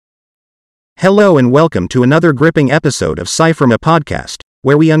Hello and welcome to another gripping episode of CYFIRMA podcast,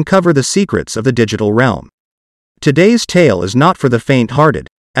 where we uncover the secrets of the digital realm. Today's tale is not for the faint-hearted,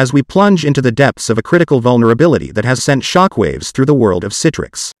 as we plunge into the depths of a critical vulnerability that has sent shockwaves through the world of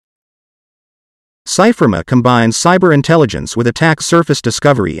Citrix. CYFIRMA combines cyber intelligence with attack surface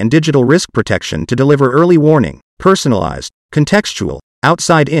discovery and digital risk protection to deliver early warning, personalized, contextual,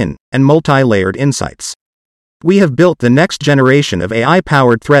 outside-in, and multi-layered insights. We have built the next generation of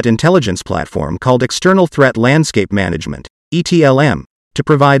AI-powered threat intelligence platform called External Threat Landscape Management, ETLM, to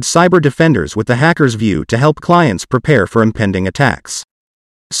provide cyber defenders with the hacker's view to help clients prepare for impending attacks.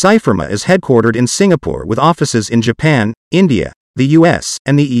 CYFIRMA is headquartered in Singapore with offices in Japan, India, the US,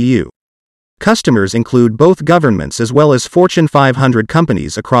 and the EU. Customers include both governments as well as Fortune 500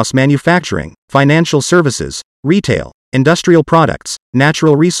 companies across manufacturing, financial services, retail, industrial products,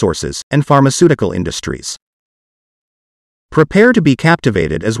 natural resources, and pharmaceutical industries. Prepare to be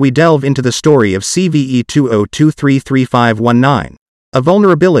captivated as we delve into the story of CVE-2023-3519, a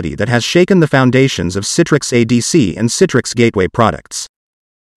vulnerability that has shaken the foundations of Citrix ADC and Citrix Gateway products.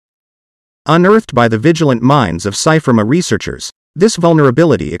 Unearthed by the vigilant minds of CYFIRMA researchers, this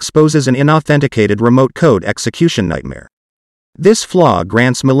vulnerability exposes an unauthenticated remote code execution nightmare. This flaw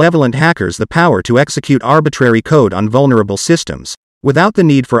grants malevolent hackers the power to execute arbitrary code on vulnerable systems, without the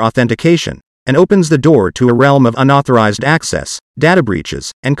need for authentication, and opens the door to a realm of unauthorized access, data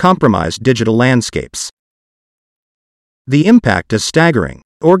breaches, and compromised digital landscapes. The impact is staggering.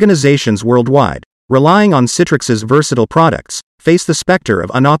 Organizations worldwide, relying on Citrix's versatile products, face the specter of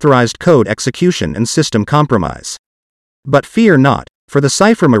unauthorized code execution and system compromise. But fear not, for the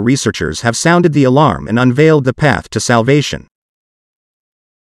CYFIRMA researchers have sounded the alarm and unveiled the path to salvation.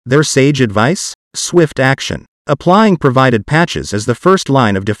 Their sage advice? Swift action. Applying provided patches as the first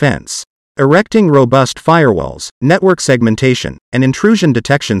line of defense. Erecting robust firewalls, network segmentation, and intrusion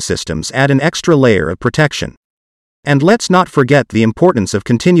detection systems add an extra layer of protection. And let's not forget the importance of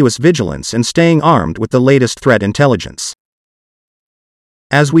continuous vigilance and staying armed with the latest threat intelligence.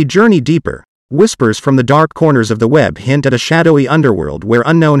 As we journey deeper, whispers from the dark corners of the web hint at a shadowy underworld where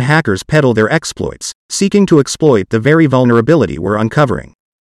unknown hackers peddle their exploits, seeking to exploit the very vulnerability we're uncovering.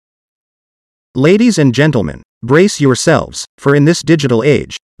 Ladies and gentlemen, brace yourselves, for in this digital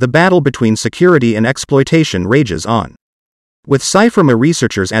age, the battle between security and exploitation rages on. With CYFIRMA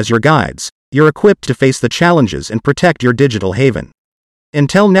researchers as your guides, you're equipped to face the challenges and protect your digital haven.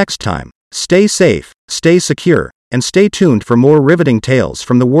 Until next time, stay safe, stay secure, and stay tuned for more riveting tales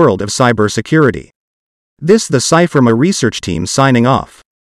from the world of cybersecurity. This is the CYFIRMA research team signing off.